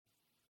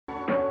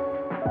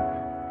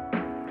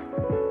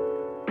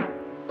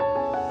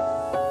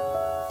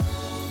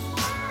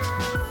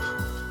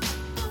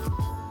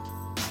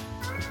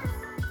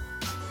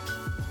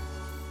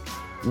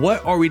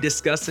What are we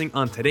discussing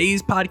on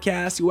today's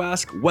podcast, you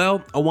ask?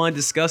 Well, I want to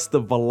discuss the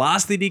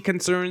velocity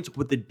concerns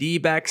with the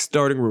D-backs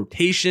starting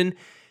rotation,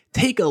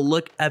 take a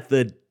look at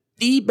the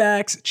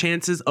D-backs'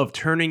 chances of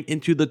turning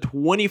into the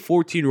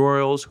 2014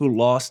 Royals who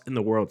lost in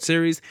the World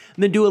Series,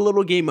 and then do a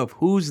little game of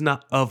who's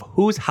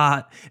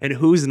hot and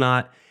who's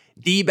not.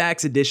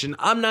 D-backs edition.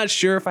 I'm not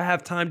sure if I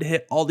have time to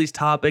hit all these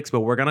topics,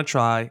 but we're going to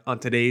try on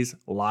today's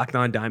Locked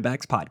On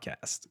Diamondbacks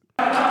podcast.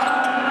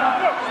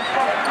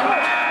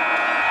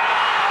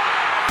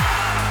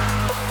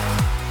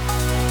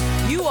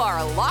 You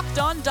are Locked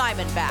On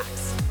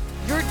Diamondbacks,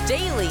 your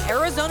daily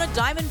Arizona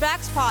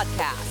Diamondbacks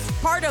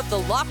podcast, part of the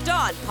Locked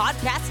On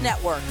Podcast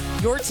Network,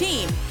 your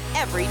team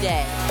every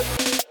day.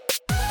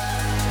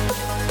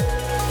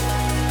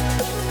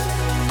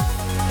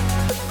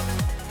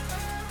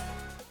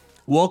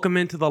 Welcome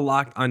into the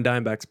Locked On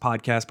Diamondbacks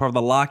podcast, part of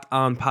the Locked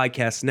On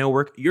Podcast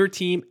Network, your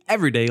team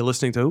every day,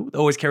 listening to the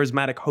always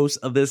charismatic host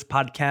of this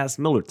podcast,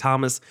 Miller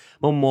Thomas.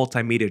 I'm a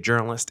multimedia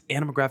journalist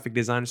and I'm a graphic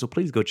designer, so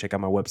please go check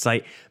out my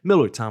website,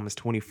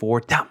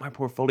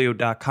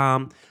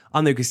 millerthomas24.myportfolio.com.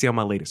 On there, you can see all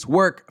my latest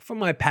work, from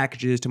my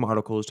packages to my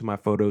articles to my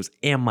photos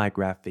and my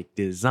graphic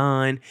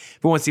design. If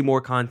you want to see more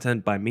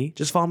content by me,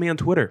 just follow me on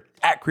Twitter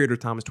at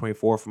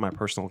CreatorThomas24 for my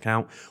personal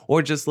account,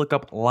 or just look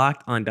up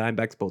Locked On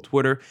Diamondbacks, both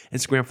Twitter,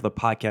 Instagram for the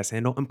podcast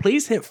handle. And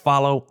please hit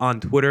follow on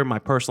Twitter, my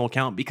personal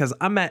account, because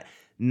I'm at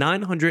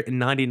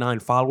 999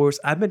 followers.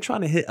 I've been trying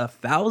to hit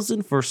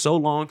 1,000 for so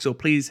long, so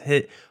please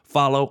hit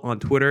follow on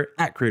Twitter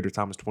at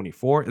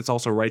CreatorThomas24. It's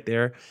also right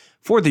there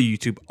for the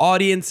YouTube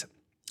audience.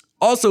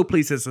 Also,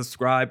 please hit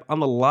subscribe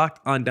on the Locked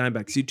On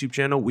Diamondbacks YouTube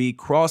channel. We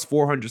crossed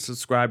 400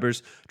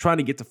 subscribers, trying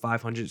to get to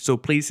 500. So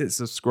please hit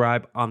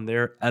subscribe on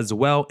there as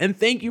well. And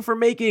thank you for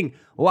making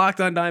Locked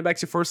On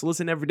Diamondbacks your first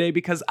listen every day,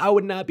 because I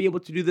would not be able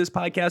to do this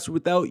podcast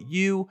without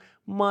you,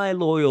 my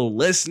loyal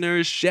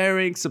listeners,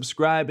 sharing,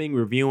 subscribing,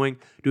 reviewing,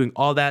 doing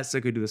all that so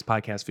I could do this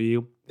podcast for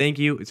you. Thank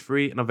you. It's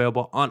free and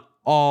available on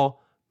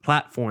all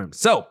platforms.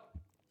 So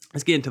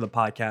let's get into the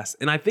podcast.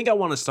 And I think I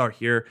want to start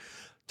here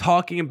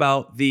talking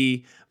about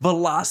the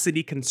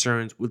velocity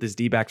concerns with this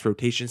D-backs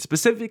rotation,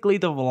 specifically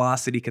the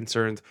velocity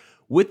concerns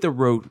with the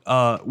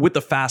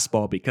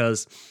fastball,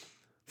 because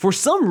for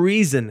some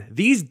reason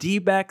these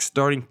D-backs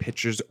starting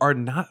pitchers are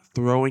not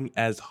throwing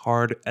as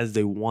hard as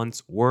they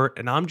once were,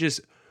 and I'm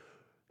just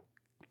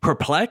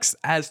perplexed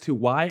as to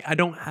why. I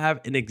don't have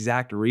an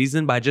exact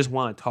reason, but I just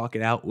want to talk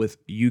it out with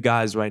you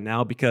guys right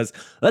now, because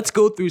let's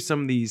go through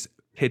some of these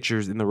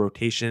pitchers in the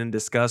rotation and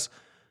discuss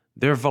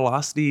their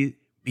velocity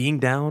being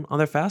down on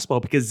their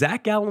fastball, because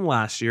Zach Gallen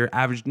last year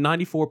averaged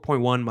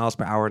 94.1 miles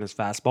per hour in his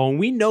fastball. And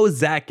we know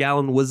Zach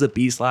Gallen was a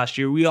beast last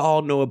year. We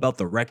all know about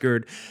the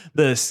record,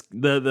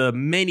 the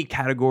many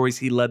categories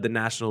he led the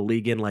National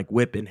League in, like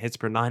whip and hits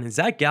per nine. And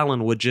Zach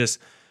Gallen was just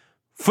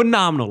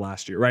phenomenal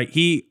last year, right?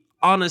 He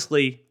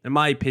honestly, in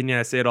my opinion,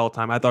 I say it all the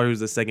time, I thought he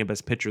was the second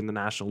best pitcher in the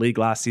National League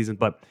last season,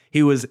 but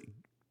he was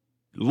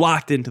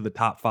locked into the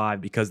top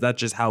five because that's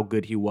just how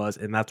good he was,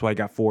 and that's why I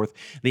got fourth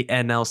in the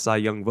NL Cy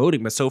Young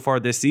voting. But so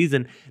far this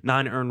season,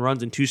 9 earned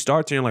runs and 2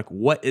 starts, and you're like,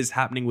 what is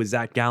happening with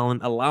Zach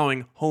Gallen,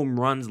 allowing home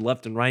runs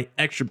left and right,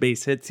 extra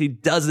base hits? He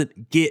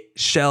doesn't get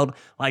shelled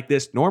like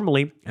this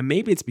normally, and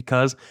maybe it's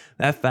because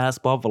that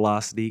fastball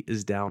velocity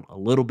is down a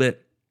little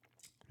bit.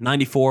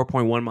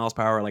 94.1 miles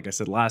per hour, like I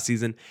said last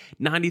season,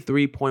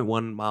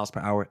 93.1 miles per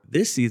hour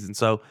this season.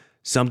 So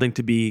something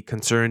to be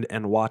concerned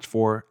and watch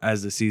for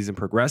as the season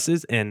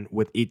progresses, and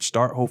with each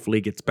start, hopefully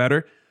it gets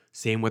better.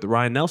 Same with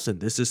Ryan Nelson.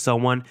 This is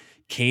someone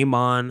came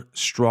on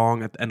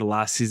strong at the end of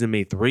last season,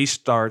 made 3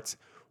 starts,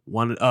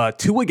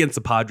 2 against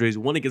the Padres,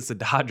 1 against the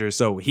Dodgers.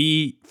 So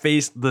he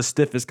faced the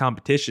stiffest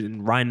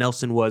competition. Ryan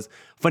Nelson was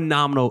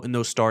phenomenal in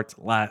those starts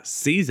last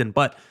season,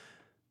 but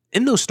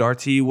in those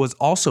starts, he was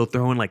also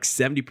throwing like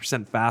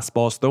 70%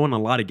 fastballs, throwing a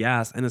lot of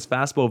gas, and his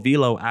fastball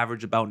velo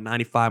averaged about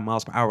 95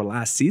 miles per hour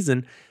last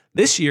season.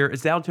 This year,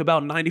 it's down to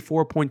about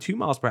 94.2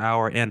 miles per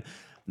hour, and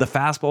the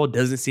fastball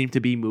doesn't seem to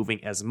be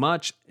moving as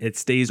much. It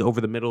stays over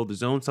the middle of the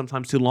zone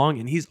sometimes too long,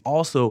 and he's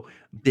also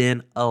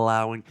been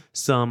allowing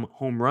some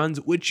home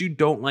runs, which you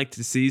don't like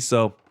to see.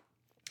 So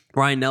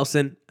Ryan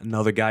Nelson,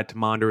 another guy to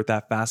monitor with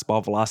that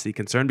fastball velocity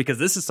concern, because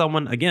this is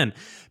someone, again,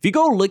 if you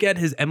go look at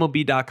his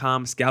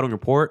MLB.com scouting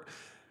report,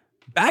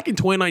 back in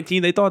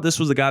 2019, they thought this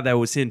was a guy that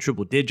was hitting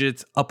triple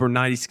digits, upper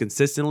 90s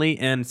consistently.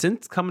 And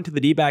since coming to the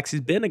D-backs,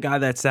 he's been a guy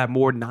that's at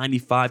more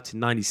 95 to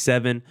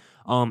 97,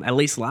 at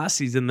least last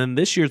season. Then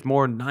this year's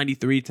more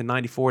 93 to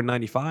 94,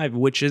 95,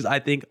 which is, I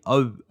think,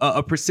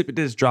 a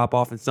precipitous drop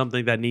off and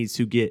something that needs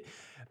to get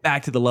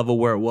back to the level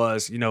where it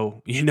was. You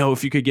know,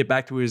 if you could get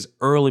back to his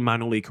early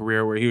minor league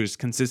career where he was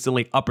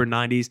consistently upper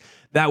 90s,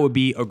 that would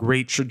be a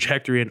great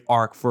trajectory and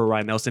arc for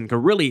Ryan Nelson.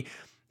 Could really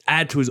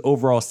add to his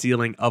overall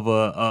ceiling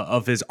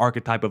of his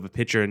archetype of a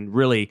pitcher, and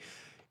really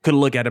could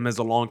look at him as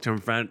a long-term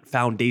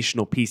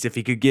foundational piece if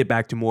he could get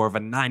back to more of a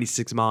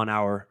 96 mile an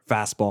hour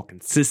fastball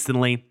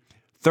consistently.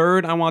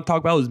 Third, I want to talk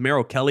about is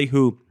Merrill Kelly,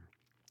 who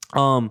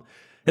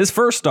His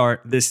first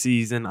start this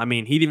season, I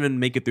mean, he didn't even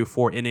make it through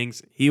 4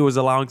 innings. He was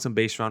allowing some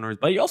base runners,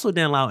 but he also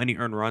didn't allow any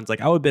earned runs.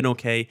 Like, I would have been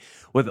okay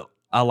with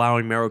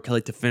allowing Merrill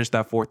Kelly to finish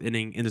that 4th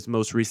inning in his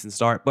most recent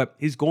start, but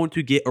he's going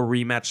to get a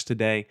rematch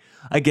today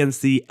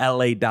against the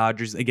LA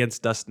Dodgers,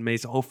 against Dustin May.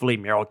 So hopefully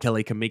Merrill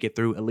Kelly can make it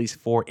through at least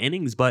 4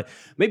 innings. But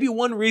maybe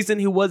one reason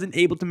he wasn't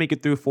able to make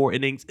it through 4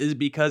 innings is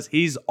because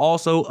he's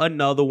also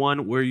another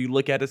one where you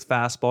look at his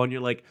fastball and you're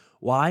like,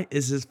 why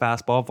is his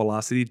fastball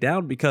velocity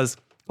down? Because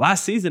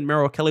last season,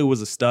 Merrill Kelly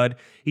was a stud.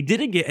 He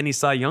didn't get any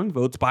Cy Young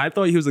votes, but I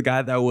thought he was a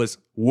guy that was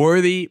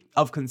worthy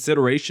of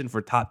consideration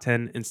for top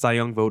 10 in Cy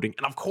Young voting.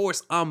 And of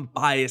course, I'm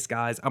biased,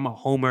 guys. I'm a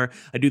homer.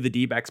 I do the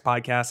D-backs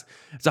podcast.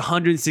 It's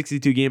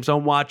 162 games, so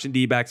I'm watching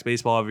D-backs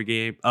baseball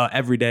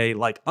every day.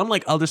 Like,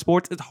 unlike other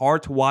sports, it's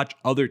hard to watch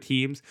other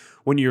teams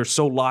when you're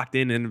so locked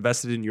in and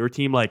invested in your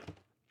team. Like,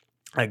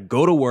 I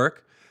go to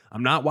work.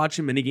 I'm not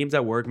watching many games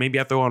at work. Maybe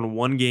I throw on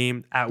one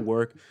game at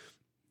work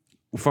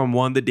from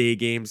one of the day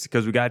games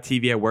because we got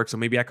TV at work. So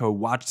maybe I could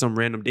watch some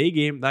random day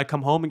game. Then I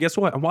come home and guess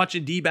what? I'm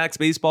watching D-backs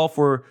baseball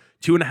for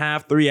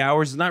 2.5, 3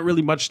 hours. It's not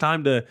really much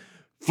time to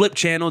flip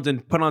channels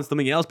and put on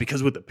something else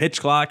because with the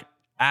pitch clock,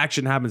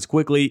 action happens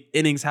quickly.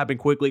 Innings happen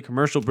quickly.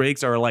 Commercial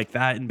breaks are like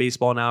that in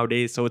baseball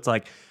nowadays. So it's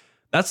like,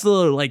 that's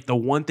the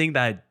one thing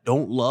that I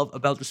don't love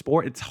about the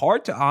sport. It's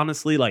hard to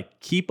honestly like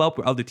keep up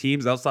with other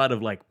teams outside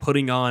of like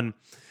putting on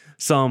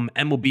some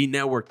MLB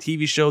Network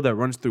TV show that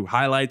runs through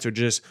highlights or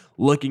just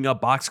looking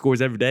up box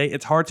scores every day.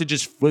 It's hard to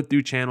just flip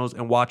through channels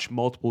and watch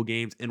multiple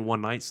games in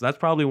one night. So that's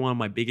probably one of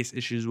my biggest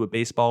issues with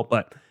baseball.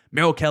 But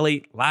Merrill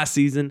Kelly, last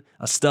season,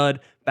 a stud.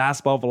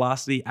 Fastball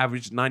velocity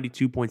averaged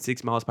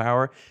 92.6 miles per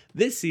hour.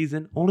 This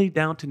season, only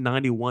down to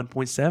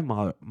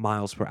 91.7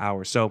 miles per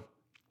hour. So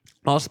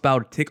also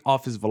about to tick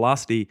off his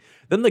velocity.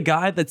 Then the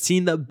guy that's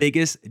seen the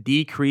biggest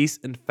decrease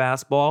in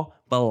fastball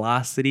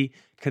velocity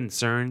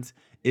concerns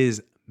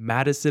is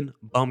Madison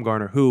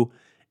Bumgarner, who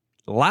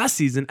last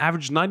season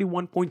averaged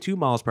 91.2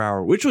 miles per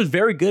hour, which was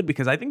very good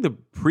because I think the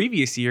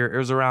previous year it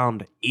was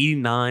around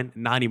 89,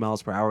 90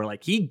 miles per hour.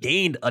 Like, he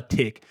gained a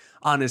tick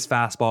on his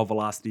fastball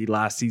velocity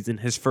last season,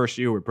 his first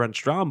year with Brent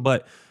Strom.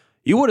 But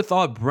you would have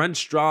thought Brent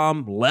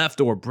Strom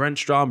left or Brent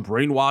Strom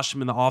brainwashed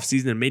him in the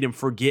offseason and made him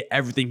forget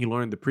everything he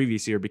learned the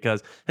previous year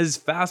because his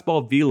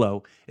fastball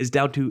velo is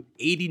down to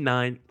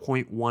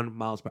 89.1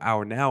 miles per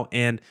hour now.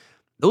 And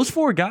those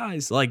 4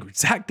 guys, like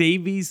Zach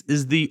Davies,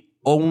 is the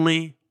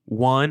only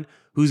one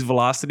whose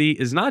velocity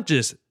is not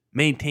just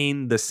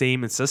maintained the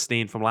same and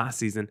sustained from last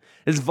season.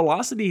 His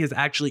velocity has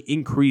actually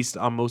increased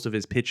on most of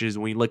his pitches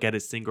when you look at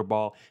his sinker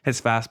ball, his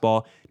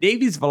fastball.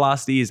 Davies'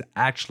 velocity is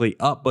actually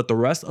up, but the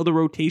rest of the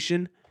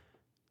rotation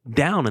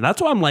down. And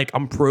that's why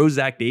I'm pro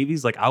Zach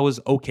Davies. Like, I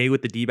was okay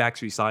with the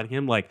D-backs re-signing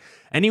him. Like,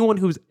 anyone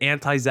who's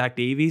anti Zach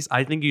Davies,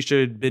 I think you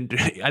should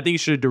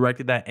have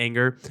directed that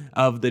anger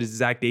of the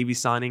Zach Davies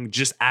signing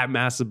just at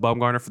Madison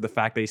Bumgarner for the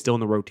fact that he's still in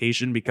the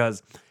rotation.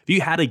 Because if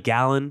you had a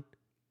Gallen,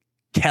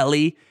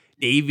 Kelly,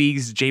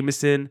 Davies,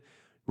 Jameson,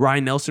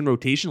 Ryan Nelson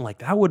rotation, like,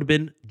 that would have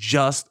been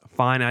just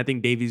fine. I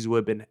think Davies would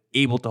have been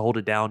able to hold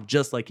it down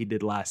just like he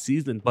did last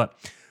season. But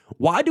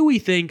why do we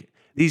think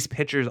these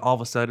pitchers all of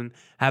a sudden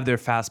have their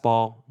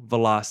fastball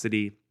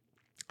velocity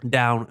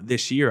down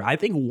this year? I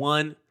think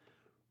one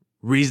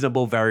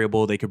reasonable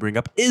variable they could bring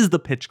up is the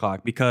pitch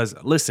clock. Because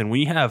listen,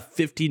 when you have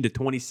 15 to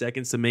 20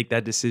 seconds to make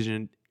that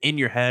decision in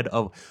your head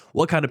of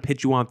what kind of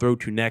pitch you want to throw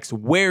to next,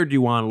 where do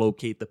you want to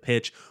locate the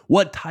pitch,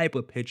 what type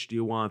of pitch do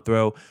you want to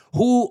throw,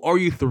 who are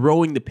you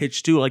throwing the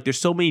pitch to? Like, there's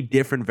so many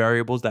different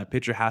variables that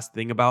pitcher has to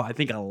think about. I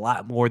think a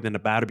lot more than a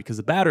batter, because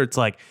the batter, it's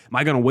like, am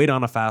I going to wait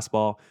on a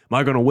fastball? Am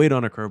I going to wait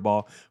on a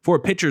curveball? For a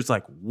pitcher, it's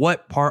like,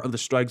 what part of the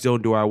strike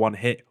zone do I want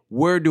to hit?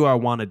 Where do I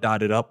want to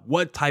dot it up?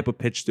 What type of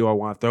pitch do I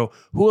want to throw?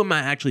 Who am I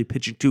actually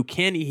pitching to?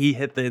 Can he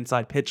hit the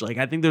inside pitch? Like,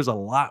 I think there's a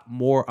lot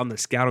more on the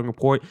scouting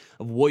report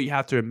of what you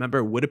have to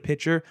remember with a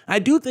pitcher. I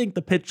do think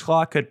the pitch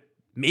clock could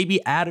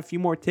maybe add a few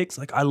more ticks.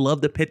 Like, I love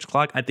the pitch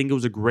clock. I think it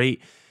was a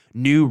great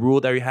new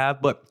rule that we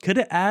have, but could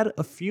it add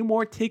a few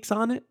more ticks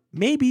on it?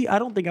 Maybe. I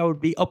don't think I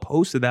would be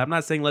opposed to that. I'm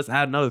not saying let's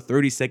add another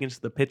 30 seconds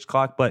to the pitch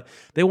clock, but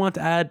they want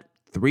to add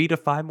 3 to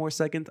 5 more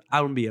seconds,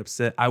 I wouldn't be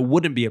upset. I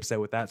wouldn't be upset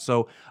with that.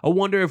 So I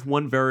wonder if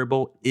one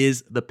variable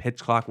is the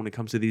pitch clock when it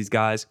comes to these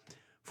guys.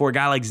 For a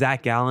guy like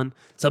Zach Gallen,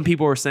 some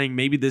people are saying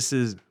maybe this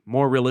is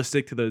more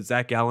realistic to the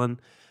Zach Gallen.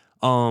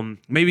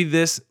 Maybe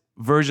this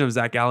version of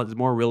Zach Gallen is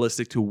more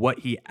realistic to what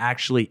he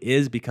actually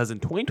is, because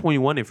in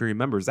 2021, if you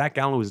remember, Zach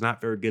Gallen was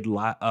not very good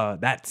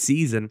that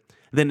season.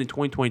 Then in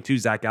 2022,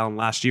 Zach Gallen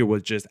last year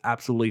was just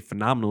absolutely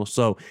phenomenal.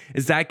 So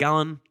is Zach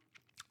Gallen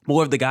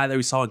more of the guy that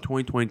we saw in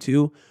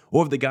 2022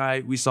 or of the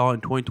guy we saw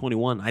in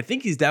 2021? I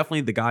think he's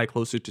definitely the guy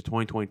closer to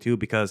 2022,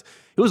 because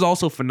it was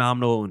also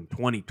phenomenal in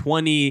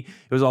 2020. It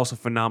was also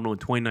phenomenal in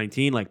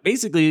 2019. Like,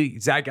 basically,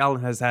 Zach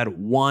Gallen has had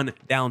one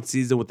down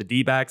season with the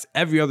D-backs.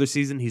 Every other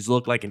season, he's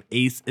looked like an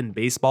ace in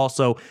baseball.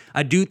 So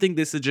I do think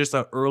this is just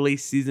an early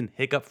season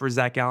hiccup for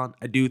Zach Gallen.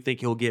 I do think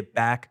he'll get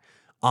back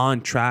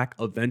on track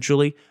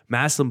eventually.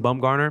 Madison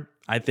Bumgarner,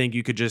 I think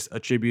you could just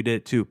attribute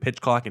it to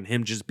pitch clock and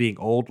him just being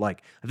old.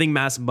 Like, I think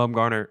Madison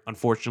Bumgarner,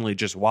 unfortunately,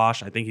 just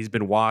washed. I think he's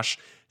been washed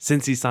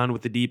since he signed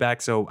with the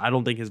D-backs, so I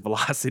don't think his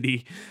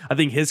velocity, I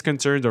think his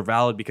concerns are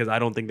valid because I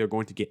don't think they're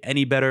going to get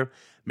any better.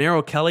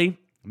 Merrill Kelly,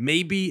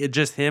 maybe it's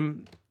just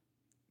him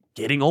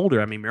getting older.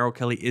 I mean, Merrill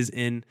Kelly is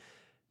in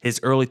his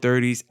early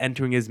 30s,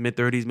 entering his mid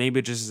 30s.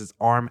 Maybe it's just his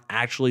arm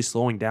actually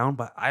slowing down,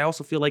 but I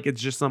also feel like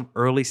it's just some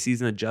early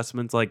season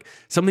adjustments. Like,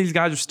 some of these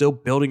guys are still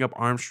building up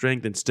arm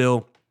strength and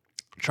still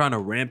trying to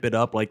ramp it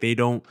up. Like, they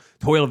don't,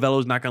 Toy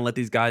Lavello's not going to let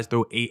these guys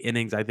throw 8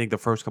 innings, I think, the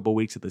first couple of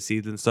weeks of the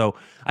season. So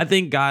I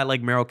think a guy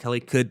like Merrill Kelly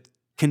could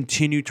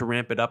continue to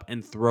ramp it up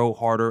and throw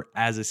harder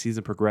as the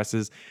season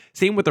progresses.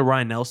 Same with the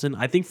Ryan Nelson.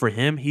 I think for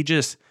him, he's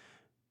just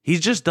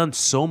done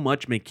so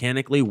much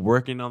mechanically,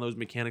 working on those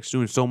mechanics,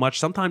 doing so much.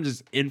 Sometimes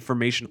it's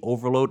information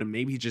overload, and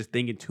maybe he's just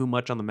thinking too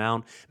much on the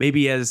mound.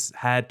 Maybe he has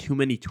had too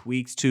many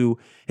tweaks to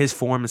his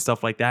form and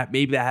stuff like that.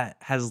 Maybe that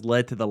has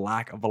led to the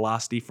lack of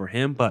velocity for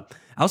him. But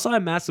outside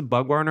of Madison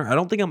Bumgarner, I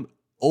don't think I'm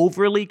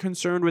overly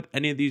concerned with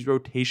any of these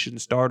rotation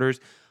starters.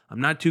 I'm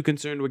not too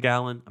concerned with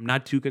Gallen. I'm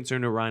not too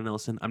concerned with Ryan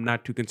Nelson. I'm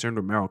not too concerned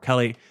with Merrill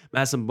Kelly.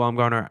 Madison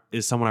Bumgarner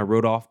is someone I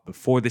wrote off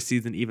before the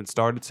season even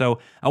started. So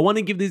I want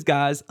to give these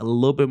guys a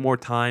little bit more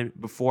time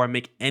before I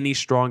make any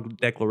strong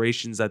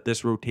declarations that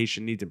this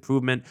rotation needs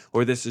improvement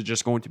or this is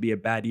just going to be a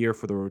bad year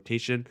for the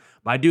rotation.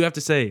 But I do have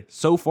to say,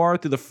 so far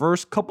through the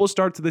first couple of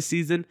starts of the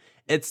season,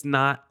 it's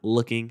not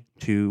looking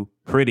too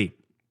pretty.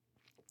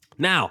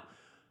 Now,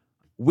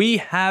 we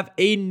have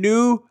a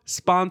new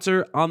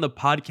sponsor on the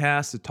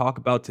podcast to talk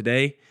about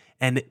today,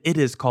 and it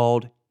is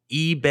called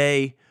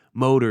eBay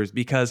Motors,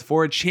 because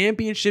for a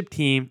championship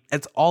team,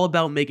 it's all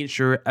about making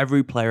sure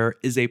every player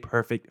is a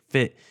perfect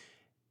fit.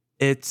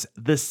 It's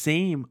the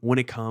same when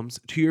it comes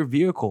to your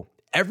vehicle.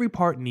 Every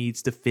part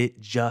needs to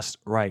fit just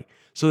right.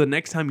 So the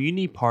next time you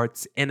need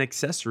parts and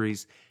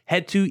accessories,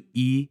 head to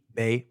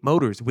eBay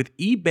Motors. With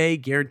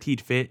eBay Guaranteed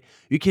Fit,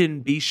 you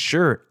can be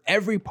sure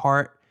every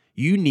part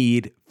you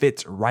need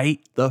fits right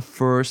the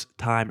first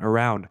time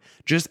around.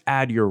 Just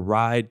add your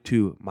ride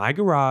to My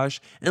Garage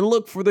and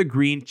look for the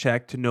green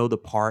check to know the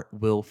part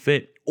will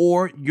fit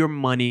or your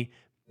money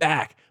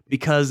back.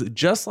 Because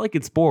just like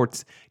in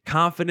sports,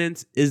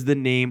 confidence is the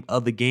name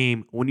of the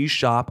game when you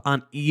shop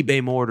on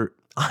eBay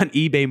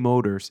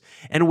Motors.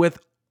 And with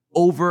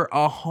over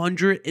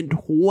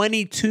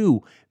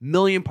 122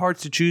 million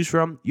parts to choose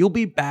from, you'll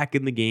be back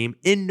in the game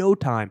in no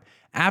time.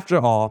 After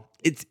all,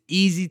 it's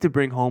easy to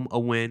bring home a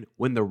win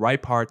when the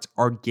right parts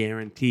are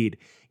guaranteed.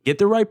 Get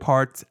the right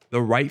parts,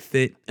 the right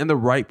fit, and the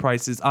right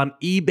prices on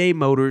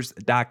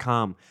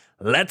ebaymotors.com.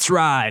 Let's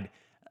ride.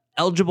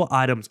 Eligible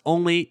items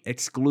only.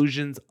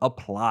 Exclusions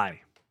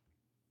apply.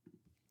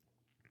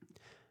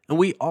 And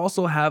we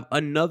also have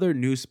another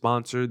new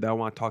sponsor that I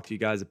want to talk to you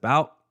guys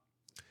about.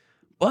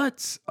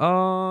 But,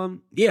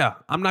 I'm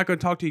not going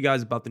to talk to you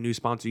guys about the new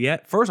sponsor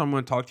yet. First, I'm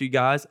going to talk to you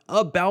guys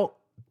about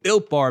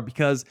Built Bar,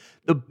 because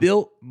the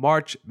Built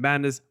March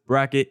Madness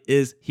bracket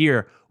is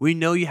here. We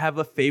know you have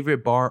a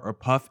favorite bar or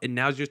puff, and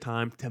now's your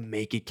time to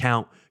make it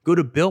count. Go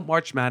to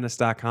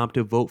BuiltMarchMadness.com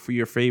to vote for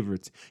your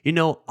favorites. You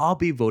know, I'll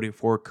be voting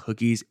for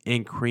cookies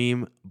and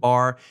cream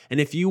bar, and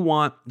if you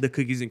want the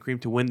cookies and cream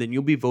to win, then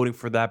you'll be voting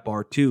for that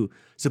bar too.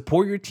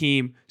 Support your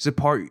team,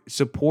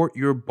 support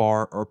your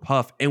bar or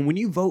puff, and when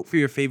you vote for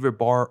your favorite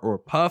bar or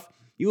puff,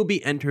 you will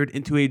be entered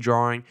into a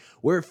drawing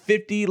where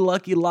 50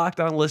 lucky Locked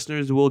On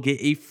listeners will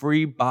get a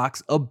free box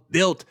of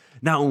Built.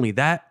 Not only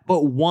that,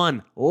 but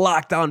one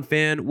Locked On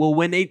fan will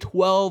win a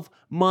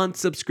 12-month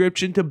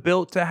subscription to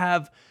Built to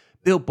have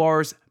Built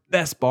Bar's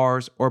best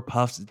bars or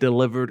puffs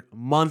delivered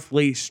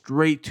monthly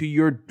straight to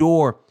your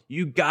door.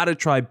 You gotta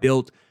try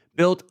Built.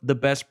 Built, the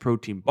best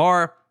protein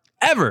bar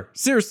ever.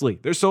 Seriously,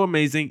 they're so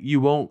amazing.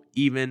 You'll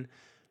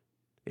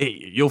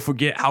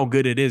forget how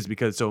good it is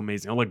because it's so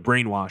amazing. I'll like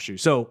brainwash you.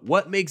 So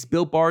what makes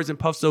Built Bars and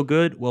Puffs so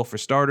good? Well, for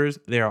starters,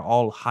 they are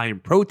all high in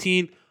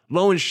protein,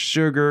 low in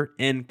sugar,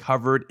 and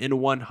covered in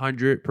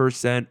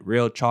 100%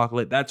 real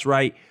chocolate. That's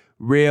right,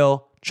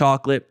 real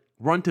chocolate.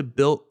 Run to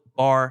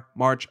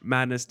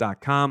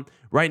BuiltBarMarchMadness.com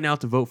right now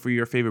to vote for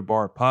your favorite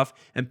bar or puff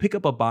and pick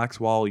up a box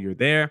while you're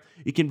there.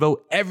 You can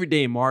vote every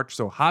day in March,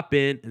 so hop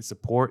in and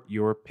support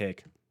your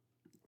pick.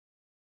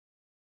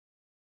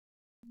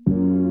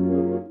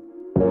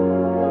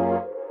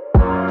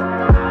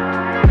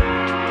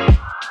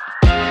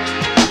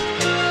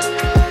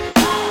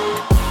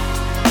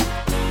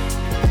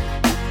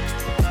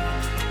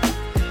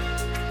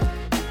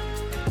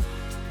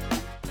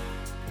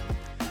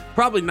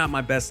 Probably not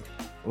my best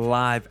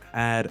live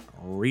ad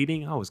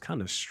reading. I was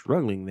kind of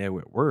struggling there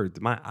with words.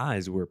 My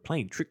eyes were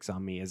playing tricks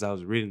on me as I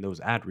was reading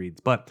those ad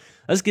reads. But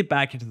let's get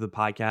back into the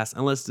podcast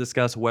and let's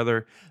discuss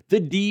whether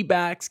the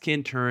D-backs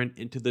can turn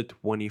into the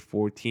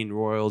 2014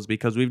 Royals,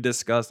 because we've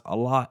discussed a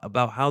lot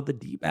about how the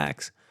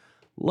D-backs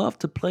love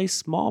to play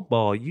small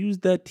ball, use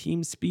that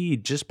team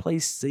speed, just play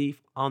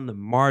safe on the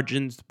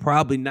margins.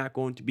 Probably not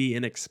going to be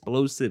an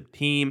explosive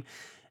team,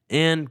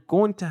 and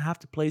going to have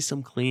to play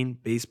some clean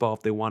baseball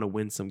if they want to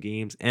win some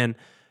games. And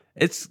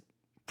it's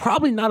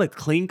probably not a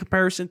clean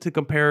comparison to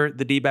compare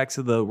the D-backs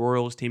to the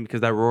Royals team, because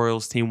that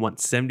Royals team won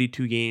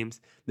 72 games,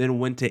 then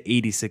went to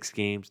 86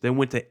 games, then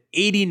went to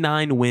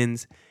 89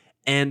 wins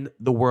and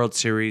the World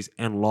Series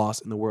and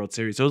lost in the World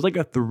Series. So it was like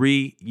a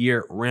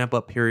 3-year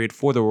ramp-up period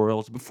for the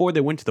Royals before they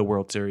went to the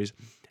World Series.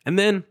 And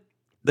then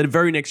the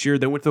very next year,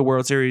 they went to the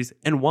World Series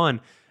and won.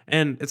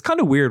 And it's kind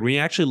of weird when you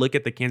actually look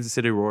at the Kansas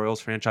City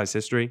Royals franchise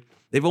history.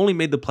 They've only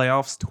made the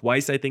playoffs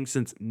twice, I think,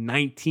 since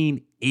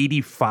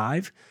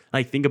 1985.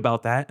 Like, think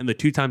about that. And the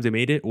 2 times they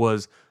made it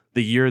was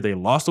the year they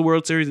lost the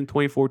World Series in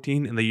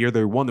 2014 and the year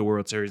they won the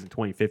World Series in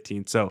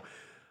 2015. So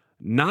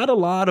not a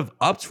lot of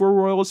ups for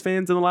Royals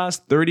fans in the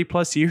last 30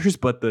 plus years,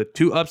 but the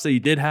 2 ups that you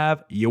did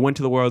have, you went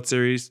to the World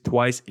Series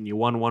twice and you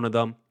won one of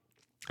them.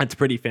 That's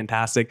pretty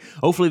fantastic.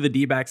 Hopefully the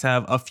D-backs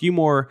have a few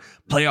more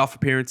playoff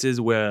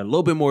appearances with a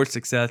little bit more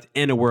success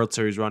and a World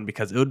Series run,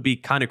 because it would be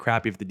kind of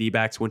crappy if the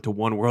D-backs went to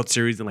one World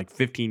Series in like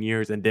 15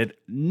 years and did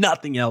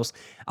nothing else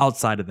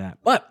outside of that.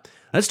 But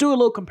let's do a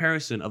little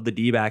comparison of the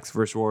D-backs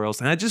versus Royals.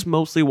 And I just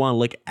mostly want to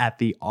look at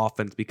the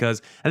offense,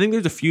 because I think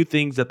there's a few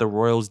things that the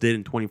Royals did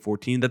in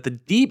 2014 that the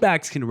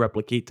D-backs can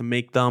replicate to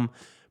make them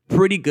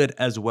pretty good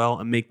as well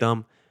and make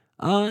them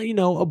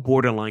a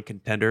borderline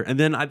contender. And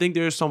then I think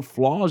there's some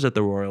flaws that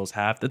the Royals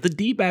have that the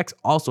D-backs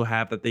also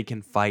have that they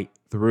can fight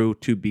through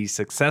to be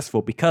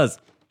successful, because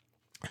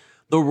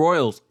the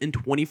Royals in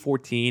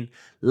 2014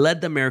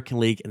 led the American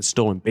League in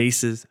stolen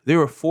bases. They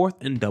were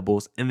 4th in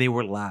doubles, and they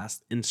were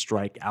last in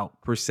strikeout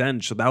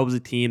percentage. So that was a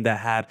team that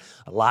had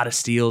a lot of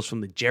steals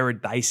from the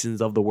Jared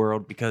Dysons of the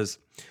world, because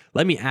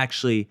let me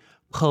actually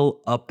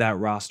pull up that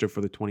roster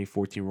for the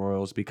 2014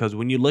 Royals, because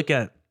when you look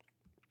at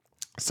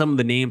some of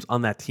the names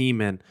on that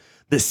team and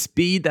the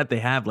speed that they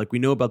have, like we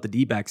know about the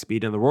D-back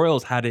speed, and the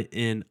Royals had it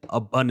in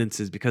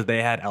abundances because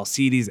they had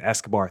Alcides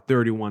Escobar,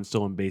 31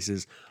 stolen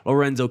bases,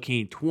 Lorenzo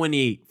Cain,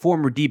 28,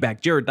 former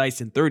D-back Jared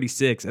Dyson,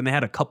 36, and they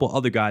had a couple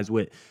other guys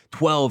with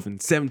 12 and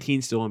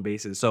 17 stolen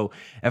bases. So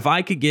if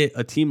I could get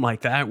a team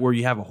like that where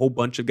you have a whole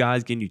bunch of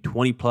guys getting you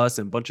 20 plus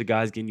and a bunch of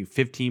guys getting you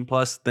 15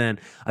 plus, then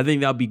I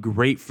think that would be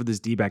great for this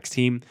D-backs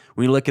team.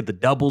 When you look at the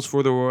doubles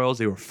for the Royals,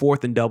 they were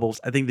 4th in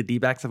doubles. I think the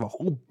D-backs have a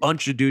whole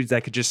bunch of dudes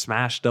that could just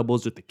smash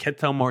doubles with the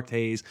Ketel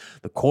Martes,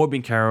 the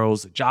Corbin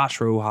Carrolls, the Josh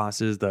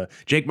Rojas's, the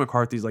Jake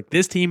McCarthy's. Like,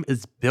 this team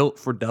is built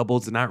for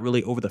doubles, and not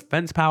really over the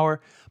fence power,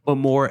 but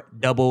more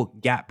double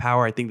gap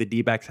power. I think the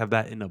D-backs have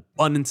that in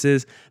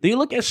abundances. Then you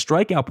look at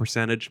strikeout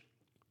percentage.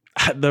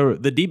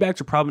 The D-backs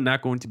are probably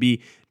not going to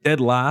be dead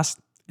last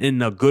in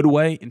a good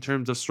way in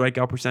terms of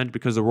strikeout percentage,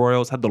 because the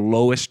Royals had the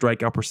lowest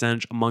strikeout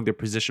percentage among their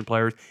position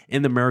players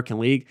in the American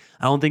League.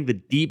 I don't think the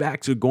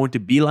D-backs are going to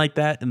be like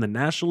that in the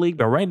National League,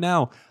 but right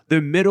now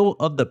they're middle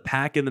of the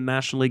pack in the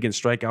National League in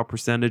strikeout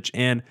percentage,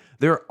 and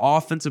their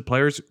offensive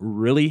players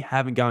really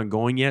haven't gotten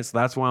going yet. So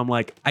that's why I'm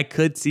like, I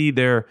could see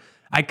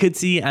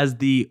as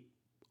the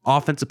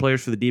offensive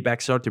players for the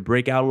D-backs start to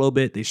break out a little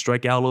bit, they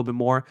strike out a little bit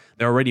more.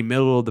 They're already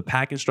middle of the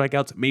pack in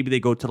strikeouts. Maybe they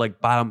go to like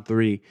bottom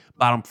 3,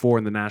 bottom 4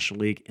 in the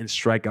National League in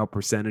strikeout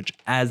percentage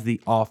as the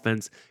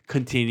offense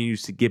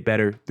continues to get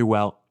better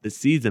throughout the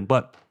season.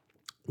 But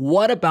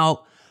what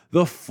about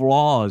the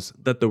flaws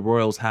that the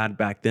Royals had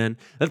back then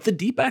that the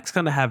D-backs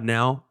kind of have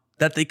now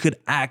that they could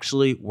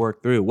actually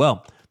work through?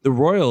 Well, the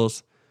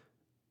Royals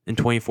in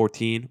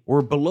 2014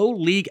 were below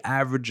league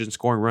average in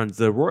scoring runs.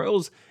 The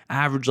Royals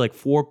average like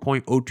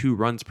 4.02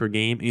 runs per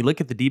game. And you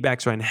look at the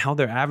D-backs right now,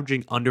 they're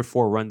averaging under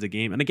 4 runs a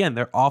game. And again,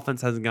 their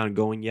offense hasn't gotten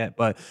going yet.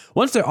 But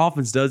once their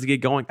offense does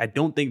get going, I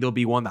don't think they'll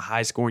be one of the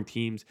high scoring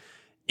teams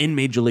in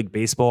Major League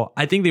Baseball.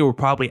 I think they will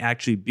probably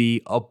actually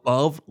be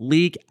above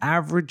league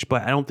average,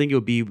 but I don't think it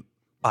would be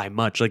by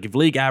much. Like, if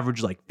league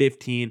average like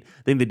 15,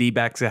 I think the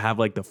D-backs have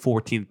like the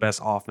 14th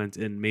best offense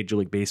in Major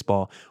League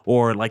Baseball,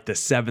 or like the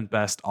 7th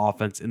best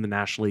offense in the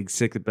National League,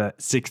 sixth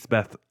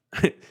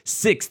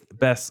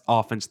best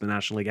offense in the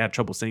National League. I had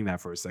trouble saying that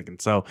for a second.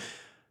 So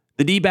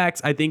the D-backs,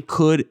 I think,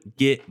 could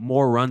get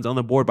more runs on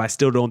the board, but I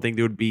still don't think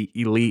they would be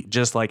elite,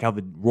 just like how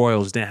the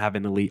Royals didn't have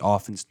an elite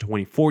offense in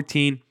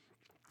 2014.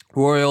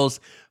 Royals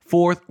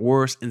 4th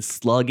worst in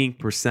slugging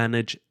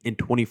percentage in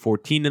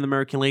 2014 in the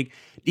American League.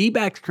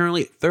 D-backs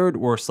currently 3rd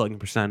worst slugging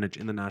percentage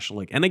in the National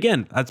League. And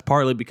again, that's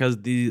partly because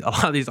a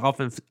lot of these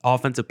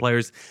offensive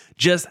players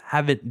just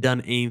haven't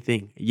done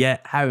anything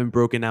yet, haven't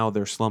broken out of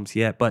their slumps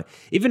yet. But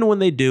even when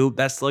they do,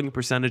 that slugging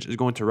percentage is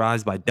going to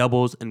rise by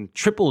doubles and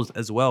triples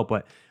as well.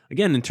 But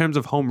again, in terms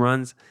of home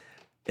runs,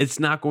 it's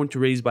not going to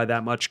raise by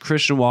that much.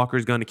 Christian Walker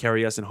is going to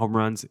carry us in home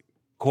runs.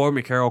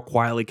 Corbin Carroll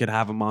quietly could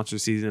have a monster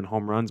season in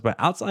home runs. But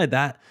outside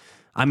that,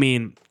 I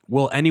mean,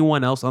 will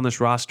anyone else on this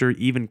roster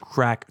even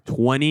crack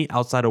 20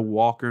 outside of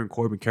Walker and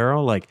Corbin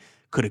Carroll? Like,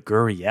 could a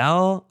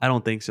Gurriel? I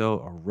don't think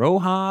so. A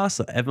Rojas,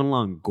 a Evan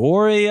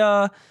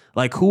Longoria?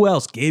 Like, who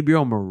else?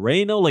 Gabriel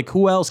Moreno? Like,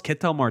 who else?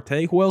 Ketel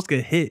Marte? Who else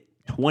could hit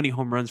 20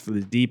 home runs for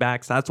the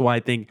D-backs? That's why I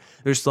think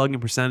their slugging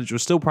percentage will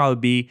still probably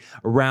be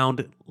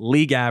around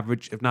league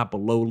average, if not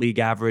below league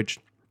average.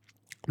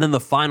 And then the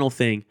final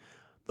thing,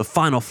 the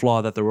final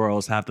flaw that the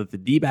Royals have that the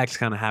D-backs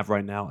kind of have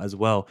right now as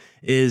well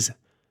is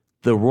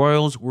The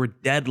Royals were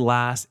dead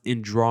last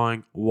in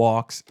drawing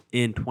walks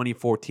in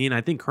 2014.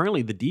 I think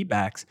currently the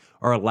D-backs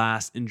are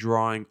last in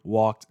drawing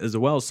walks as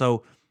well.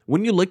 So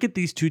when you look at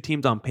these two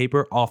teams on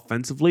paper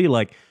offensively,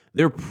 like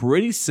they're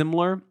pretty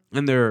similar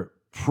and they're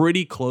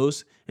pretty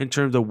close in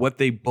terms of what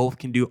they both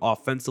can do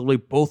offensively.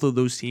 Both of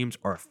those teams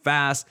are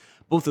fast.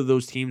 Both of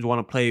those teams want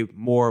to play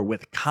more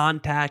with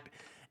contact,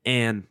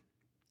 and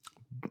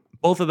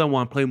both of them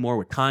want to play more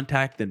with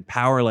contact than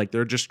power. Like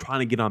they're just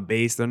trying to get on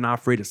base. They're not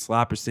afraid to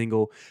slap a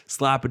single,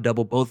 slap a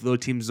double. Both of those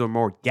teams are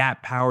more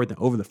gap power than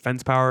over the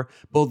fence power.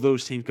 Both of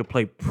those teams can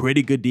play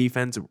pretty good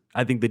defense.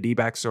 I think the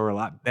D-backs are a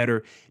lot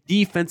better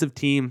defensive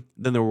team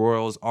than the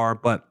Royals are,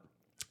 but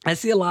I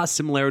see a lot of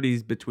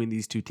similarities between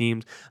these two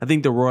teams. I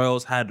think the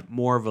Royals had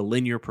more of a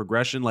linear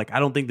progression. Like, I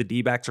don't think the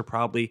D-backs are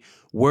probably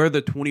where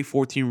the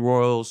 2014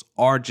 Royals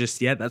are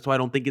just yet. That's why I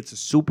don't think it's a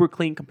super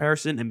clean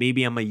comparison, and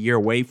maybe I'm a year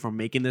away from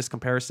making this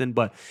comparison,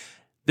 but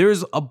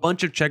there's a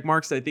bunch of check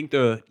marks that I think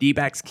the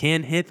D-backs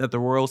can hit that the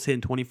Royals hit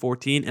in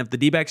 2014. If the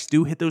D-backs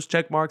do hit those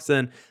check marks,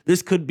 then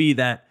this could be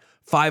that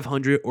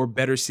 500 or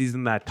better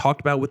season that I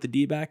talked about with the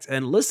D-backs.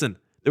 And listen,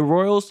 the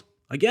Royals,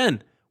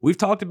 again, we've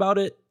talked about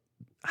it,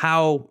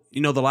 how,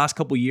 the last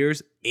couple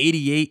years,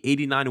 88,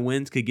 89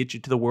 wins could get you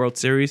to the World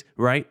Series,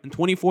 right? In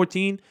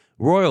 2014,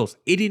 Royals,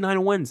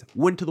 89 wins,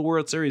 went to the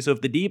World Series. So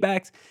if the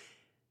D-backs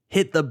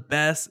hit the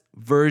best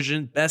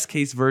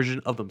case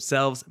version of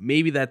themselves,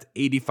 maybe that's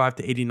 85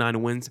 to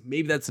 89 wins.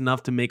 Maybe that's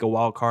enough to make a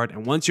wild card.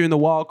 And once you're in the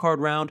wild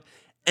card round,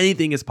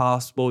 anything is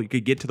possible. You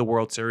could get to the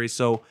World Series.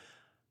 So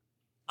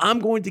I'm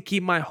going to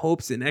keep my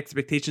hopes and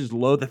expectations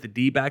low that the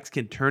D-backs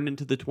can turn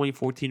into the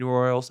 2014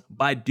 Royals,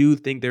 but I do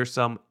think there's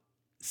some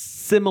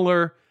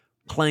similar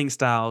playing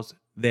styles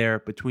there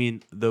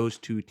between those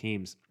two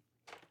teams.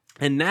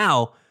 And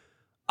now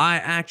I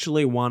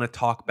actually want to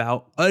talk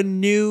about a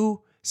new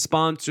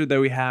sponsor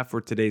that we have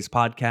for today's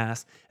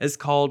podcast. It's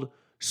called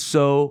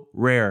So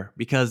Rare,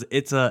 because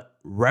it's a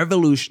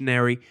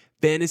revolutionary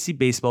fantasy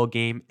baseball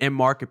game and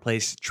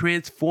marketplace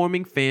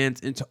transforming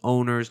fans into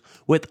owners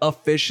with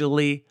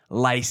officially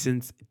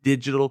licensed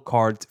digital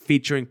cards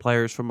featuring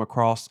players from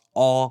across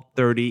all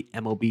 30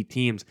 MLB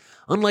teams.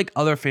 Unlike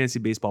other fantasy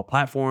baseball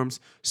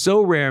platforms,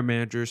 So Rare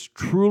managers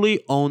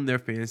truly own their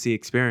fantasy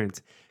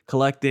experience,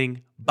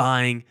 collecting,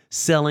 buying,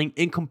 selling,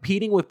 and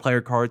competing with player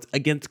cards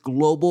against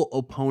global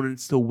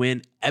opponents to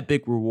win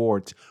epic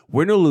rewards.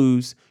 Win or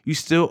lose, you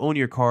still own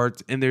your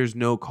cards and there's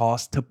no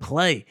cost to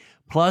play.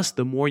 Plus,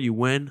 the more you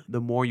win,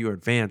 the more you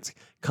advance,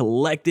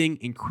 collecting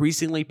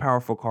increasingly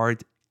powerful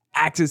cards,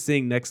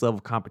 accessing next level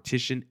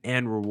competition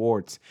and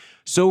rewards.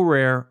 So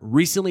Rare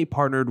recently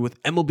partnered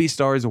with MLB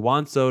stars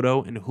Juan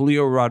Soto and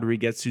Julio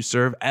Rodriguez to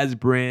serve as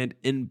brand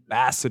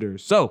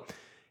ambassadors. So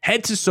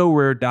head to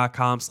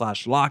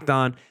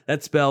sorare.com/lockedon.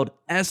 That's spelled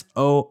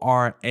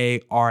SORARE.com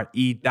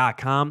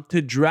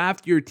to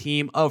draft your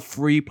team of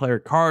free player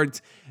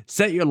cards.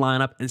 Set your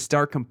lineup and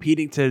start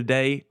competing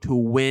today to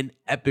win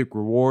epic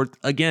rewards.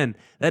 Again,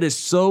 that is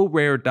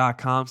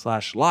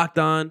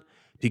sorare.com/lockedon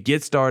to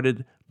get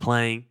started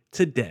playing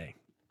today.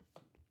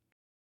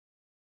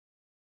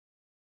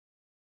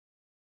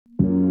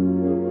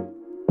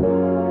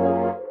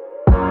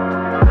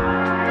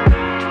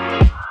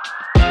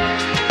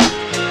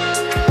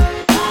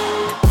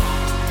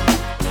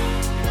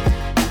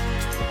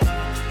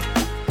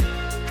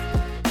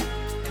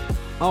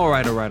 All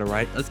right.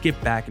 Let's get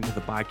back into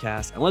the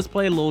podcast and let's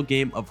play a little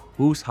game of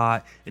who's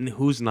hot and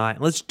who's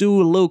not. Let's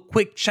do a little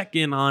quick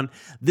check-in on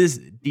this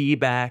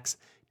D-backs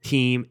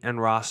team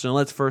and roster. And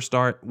let's first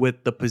start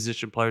with the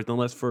position players. Then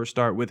let's first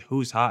start with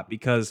who's hot,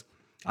 because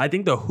I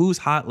think the who's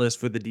hot list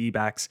for the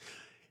D-backs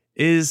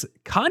is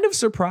kind of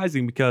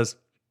surprising because,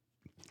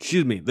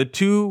 the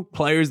two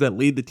players that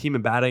lead the team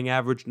in batting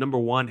average, number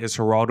one is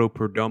Geraldo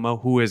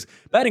Perdomo, who is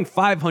batting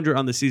 .500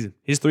 on the season.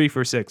 He's 3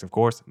 for 6, of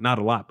course, not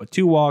a lot, but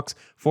 2 walks,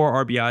 4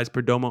 RBIs.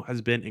 Perdomo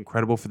has been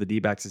incredible for the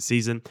D-backs this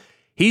season.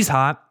 He's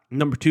hot.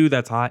 Number two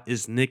that's hot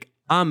is Nick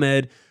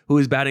Ahmed, who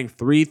is batting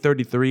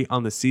 .333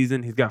 on the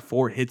season. He's got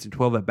 4 hits and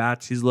 12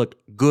 at-bats. He's looked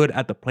good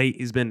at the plate.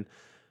 He's been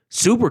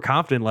super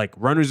confident, like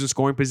runners in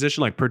scoring position.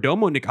 Like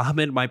Perdomo and Nick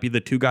Ahmed might be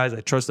the two guys I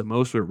trust the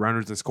most with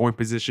runners in scoring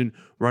position,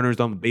 runners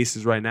on the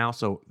bases right now.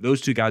 So those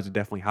two guys are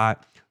definitely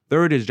hot.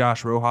 Third is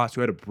Josh Rojas,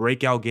 who had a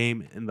breakout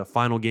game in the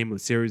final game of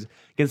the series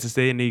against the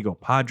San Diego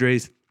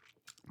Padres.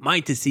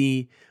 Might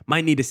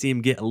need to see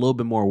him get a little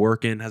bit more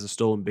work in, has a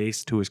stolen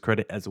base to his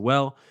credit as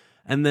well.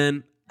 And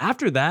then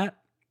after that,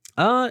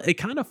 it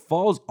kind of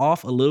falls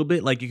off a little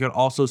bit. Like you could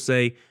also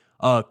say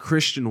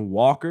Christian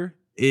Walker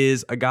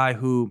is a guy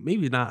who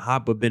maybe not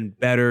hot, but been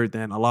better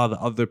than a lot of the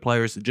other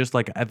players, just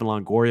like Evan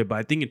Longoria. But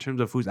I think in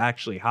terms of who's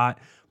actually hot,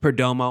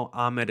 Perdomo,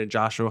 Ahmed, and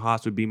Josh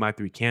Rojas would be my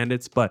 3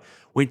 candidates. But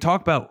when you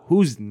talk about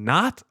who's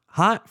not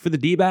hot for the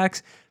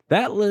D-backs,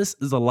 that list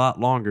is a lot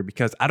longer,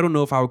 because I don't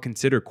know if I would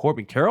consider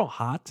Corbin Carroll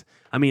hot.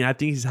 I mean, I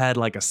think he's had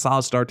like a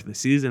solid start to the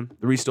season,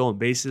 3 stolen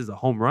bases, a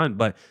home run,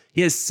 but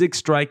he has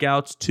 6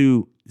 strikeouts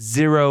to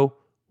 0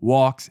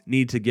 walks,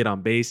 need to get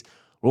on base.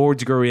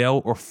 Lourdes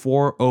Gurriel, or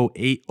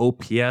 408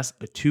 OPS,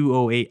 a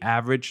 208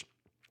 average.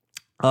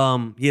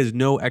 He has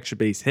no extra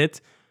base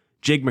hits.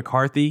 Jake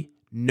McCarthy,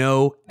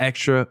 no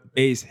extra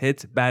base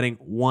hits, batting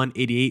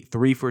 188,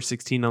 3 for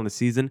 16 on the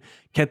season.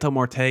 Ketel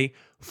Marte,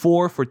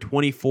 4 for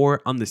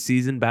 24 on the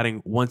season,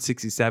 batting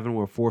 167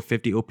 with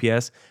 450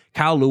 OPS.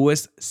 Kyle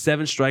Lewis,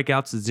 7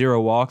 strikeouts,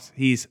 0 walks.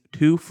 He's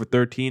 2 for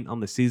 13 on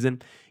the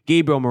season.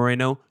 Gabriel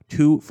Moreno,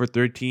 2 for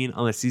 13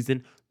 on the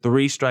season,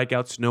 3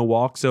 strikeouts, no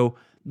walks. So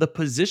the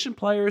position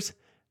players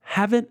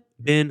haven't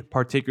been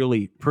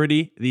particularly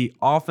pretty. The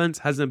offense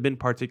hasn't been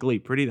particularly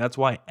pretty. That's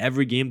why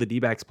every game the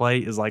D-backs play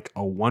is like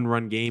a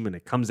one-run game, and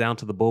it comes down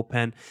to the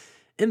bullpen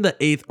in the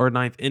 8th or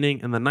 9th inning.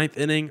 In the 9th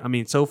inning, I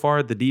mean, so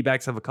far the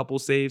D-backs have a couple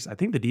saves. I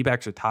think the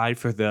D-backs are tied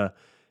for the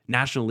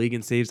National League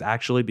in saves,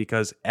 actually,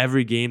 because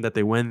every game that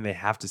they win, they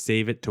have to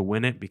save it to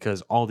win it,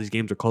 because all these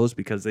games are close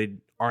because they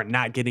are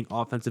not getting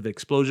offensive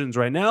explosions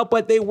right now,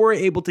 but they were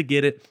able to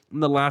get it in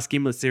the last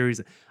game of the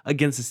series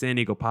against the San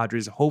Diego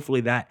Padres.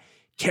 Hopefully that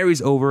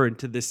carries over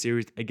into this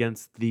series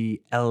against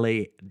the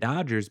LA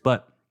Dodgers.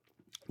 But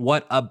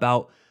what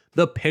about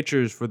the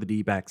pitchers for the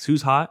D-backs?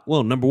 Who's hot?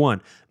 Well, number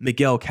one,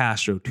 Miguel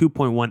Castro,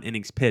 2.1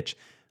 innings pitched,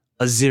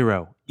 a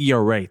 0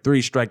 ERA,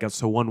 3 strikeouts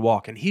to 1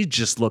 walk, and he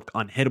just looked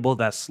unhittable.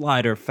 That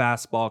slider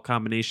fastball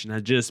combination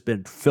has just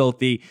been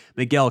filthy.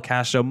 Miguel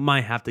Castro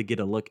might have to get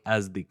a look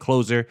as the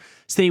closer.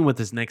 Staying with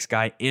this next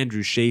guy,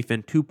 Andrew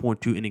Chafin,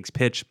 2.2 innings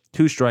pitched,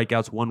 2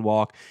 strikeouts, 1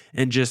 walk,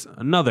 and just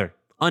another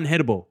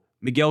unhittable.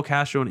 Miguel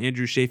Castro and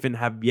Andrew Chafin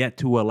have yet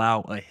to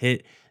allow a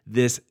hit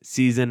this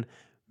season.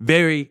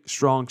 Very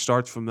strong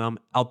starts from them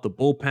out the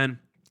bullpen.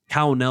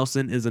 Kyle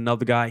Nelson is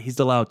another guy. He's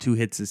allowed 2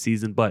 hits this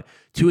season, but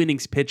 2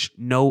 innings pitched,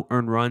 no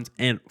earned runs,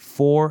 and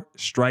 4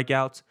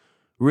 strikeouts.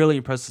 Really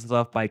impressive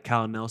stuff by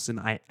Kyle Nelson.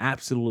 I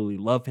absolutely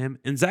love him.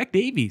 And Zach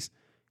Davies,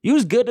 he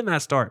was good in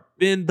that start.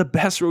 Been the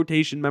best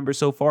rotation member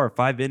so far.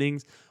 5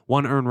 innings,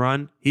 1 earned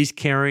run. He's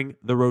carrying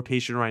the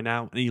rotation right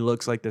now, and he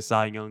looks like the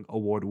Cy Young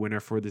Award winner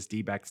for this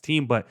D-backs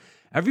team. But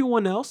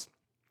everyone else,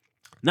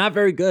 not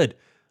very good.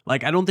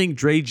 Like, I don't think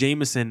Dre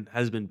Jameson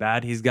has been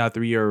bad. He's got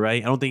 3 ERA. I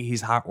don't think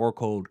he's hot or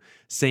cold.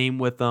 Same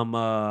with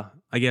I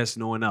guess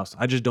no one else.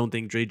 I just don't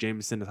think Dre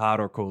Jameson is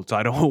hot or cold, so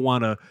I don't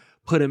want to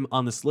put him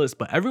on this list.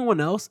 But everyone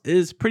else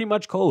is pretty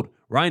much cold.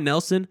 Ryan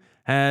Nelson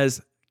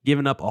has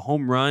given up a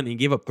home run and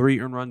gave up 3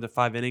 earned runs in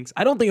 5 innings.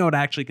 I don't think I would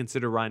actually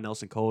consider Ryan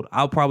Nelson cold.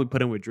 I'll probably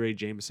put him with Dre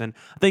Jameson.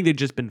 I think they've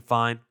just been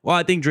fine. Well,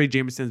 I think Dre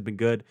Jameson's been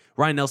good.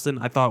 Ryan Nelson,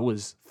 I thought,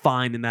 was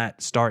fine in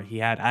that start he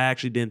had. I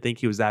actually didn't think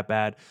he was that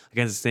bad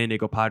against the San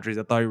Diego Padres.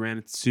 I thought he ran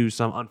into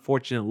some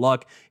unfortunate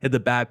luck, hit the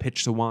bad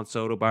pitch to Juan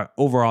Soto, but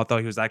overall I thought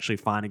he was actually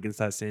fine against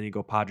that San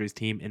Diego Padres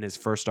team in his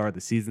first start of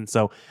the season.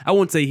 So I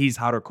wouldn't say he's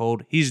hot or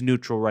cold. He's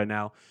neutral right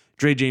now.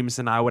 Dre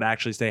Jameson, I would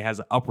actually say, has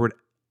an upward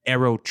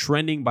arrow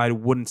trending, but I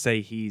wouldn't say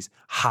he's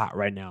hot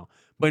right now.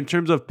 But in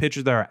terms of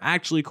pitchers that are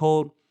actually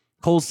cold,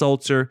 Cole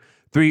Sulser,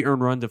 3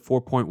 earned runs and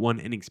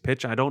 4.1 innings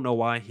pitched. I don't know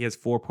why he has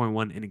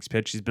 4.1 innings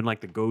pitched. He's been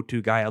like the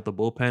go-to guy out the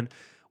bullpen.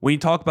 When you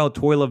talk about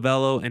Toy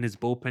Lavello and his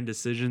bullpen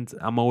decisions,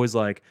 I'm always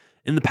like,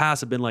 in the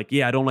past, I've been like,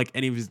 yeah, I don't like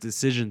any of his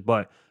decisions,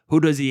 but who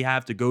does he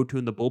have to go to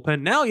in the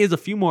bullpen? Now he has a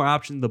few more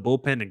options in the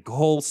bullpen, and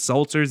Cole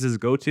Sulser is his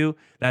go-to.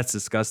 That's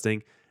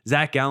disgusting.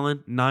 Zach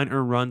Gallen, 9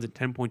 earned runs and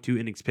 10.2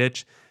 innings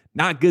pitched.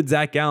 Not good.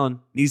 Zach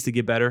Gallen needs to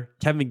get better.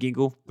 Kevin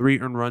Gingle,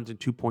 3 earned runs and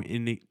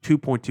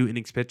 2.2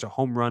 innings pitched, a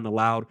home run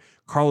allowed.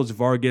 Carlos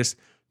Vargas,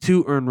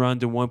 2 earned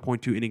runs and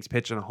 1.2 innings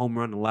pitched, and a home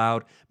run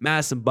allowed.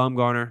 Madison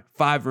Bumgarner,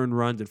 5 earned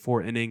runs and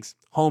 4 innings,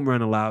 home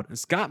run allowed. And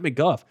Scott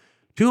McGough,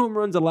 2 home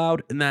runs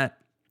allowed in that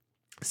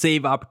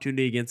save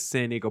opportunity against the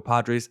San Diego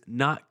Padres.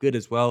 Not good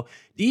as well.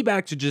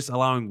 D-backs are just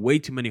allowing way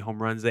too many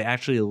home runs. They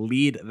actually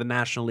lead the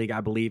National League,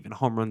 I believe, in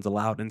home runs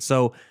allowed. And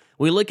so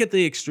when we look at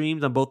the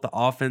extremes on both the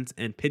offense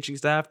and pitching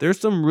staff, there's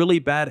some really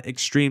bad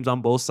extremes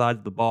on both sides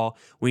of the ball.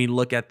 When you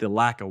look at the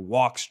lack of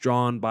walks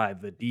drawn by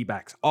the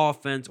D-backs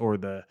offense, or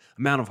the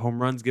amount of home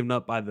runs given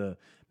up by the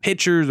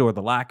pitchers, or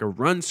the lack of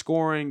run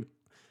scoring,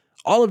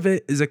 all of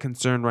it is a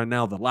concern right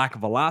now. The lack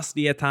of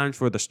velocity at times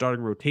for the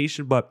starting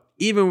rotation. But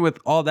even with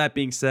all that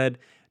being said,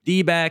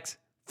 D-backs,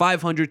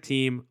 500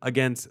 team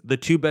against the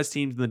 2 best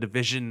teams in the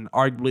division,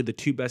 arguably the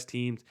 2 best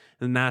teams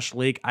in the National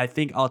League. I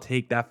think I'll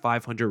take that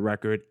 500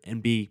 record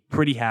and be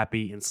pretty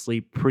happy and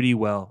sleep pretty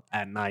well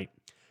at night.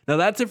 Now,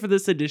 that's it for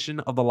this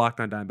edition of the Locked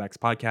On Diamondbacks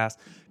podcast.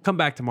 Come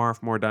back tomorrow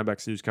for more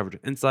Diamondbacks news coverage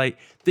and insight.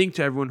 Thank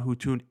to everyone who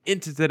tuned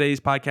into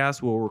today's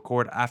podcast. We'll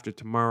record after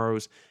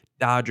tomorrow's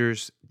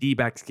Dodgers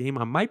D-backs game.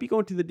 I might be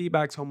going to the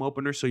D-backs home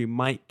opener, so you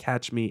might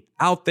catch me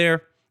out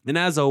there. And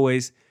as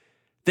always,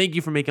 thank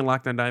you for making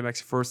Locked On Diamondbacks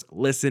your first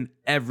listen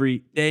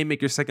every day.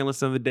 Make your second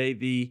listen of the day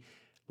the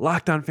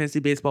Locked On Fantasy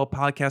Baseball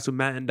podcast with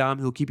Matt and Dom,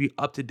 who'll keep you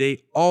up to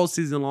date all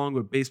season long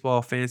with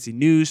baseball fantasy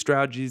news,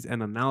 strategies,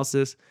 and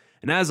analysis.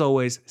 And as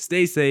always,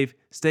 stay safe,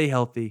 stay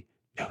healthy.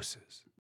 Doses.